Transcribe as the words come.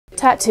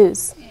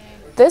Tattoos.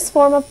 This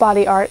form of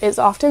body art is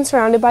often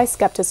surrounded by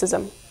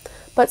skepticism,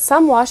 but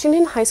some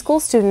Washington high school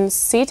students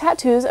see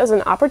tattoos as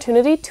an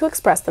opportunity to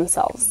express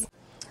themselves.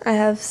 I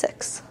have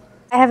 6.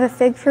 I have a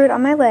fig fruit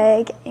on my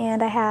leg,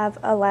 and I have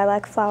a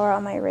lilac flower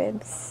on my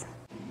ribs.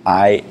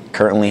 I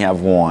currently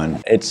have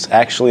 1. It's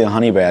actually a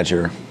honey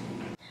badger.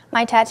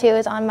 My tattoo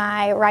is on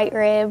my right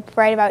rib,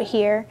 right about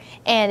here,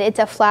 and it's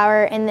a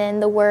flower, and then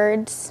the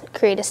words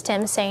create a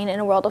stem saying "in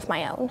a world of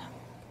my own."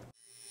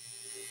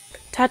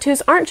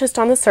 Tattoos aren't just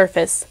on the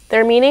surface,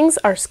 their meanings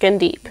are skin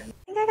deep.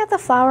 I think I got the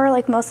flower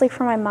mostly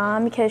from my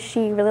mom because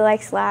she really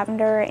likes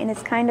lavender, and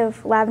it's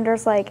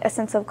lavender's like a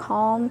sense of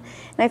calm,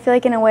 and I feel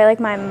like in a way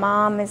my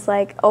mom is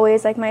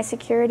always my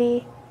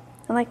security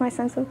and my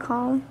sense of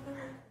calm.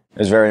 It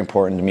was very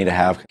important to me to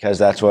have because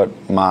that's what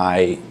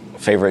my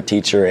favorite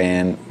teacher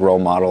and role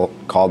model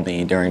called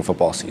me during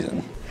football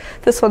season.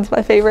 This one's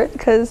my favorite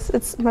because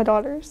it's my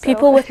daughter's. So.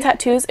 People with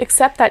tattoos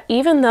accept that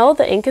even though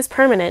the ink is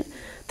permanent,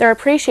 their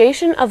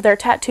appreciation of their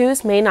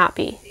tattoos may not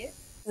be.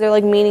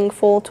 They're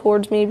meaningful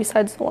towards me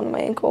besides the one on my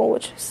ankle,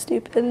 which is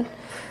stupid,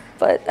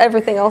 but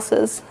everything else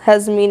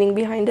has meaning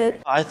behind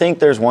it. I think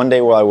there's one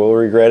day where I will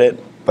regret it,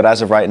 but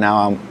as of right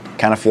now, I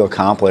kind of feel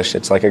accomplished.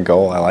 It's like a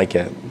goal. I like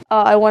it.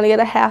 I want to get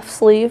a half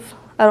sleeve.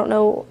 I don't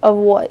know of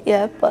what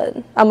yet, but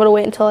I'm going to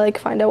wait until I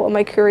find out what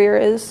my career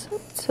is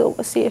to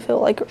see if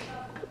it'll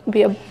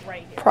be a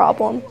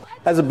problem.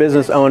 As a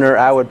business owner,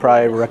 I would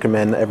probably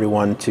recommend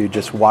everyone to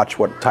just watch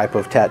what type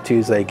of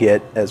tattoos they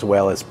get as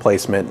well as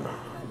placement.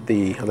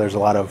 There's a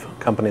lot of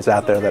companies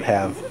out there that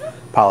have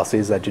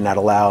policies that do not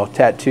allow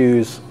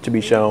tattoos to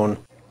be shown.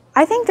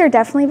 I think they're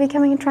definitely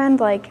becoming a trend,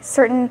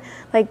 certain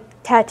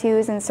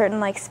tattoos and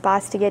certain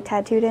spots to get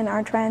tattooed in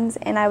are trends,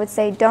 and I would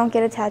say don't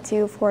get a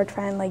tattoo for a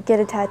trend,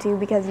 get a tattoo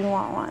because you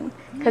want one,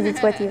 because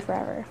it's with you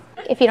forever.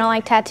 If you don't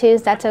like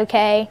tattoos, that's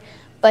okay,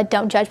 but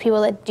don't judge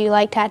people that do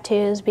like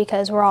tattoos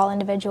because we're all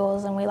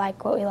individuals and we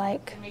like what we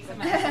like.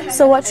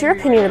 So what's your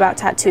opinion about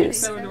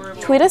tattoos?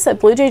 Tweet us at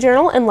Blue Jay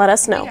Journal and let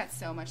us know. We got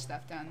so much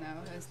stuff done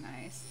though, it was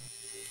nice.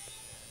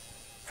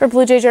 For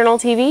Blue Jay Journal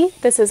TV,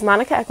 this is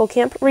Monica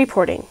Eckelkamp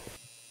reporting.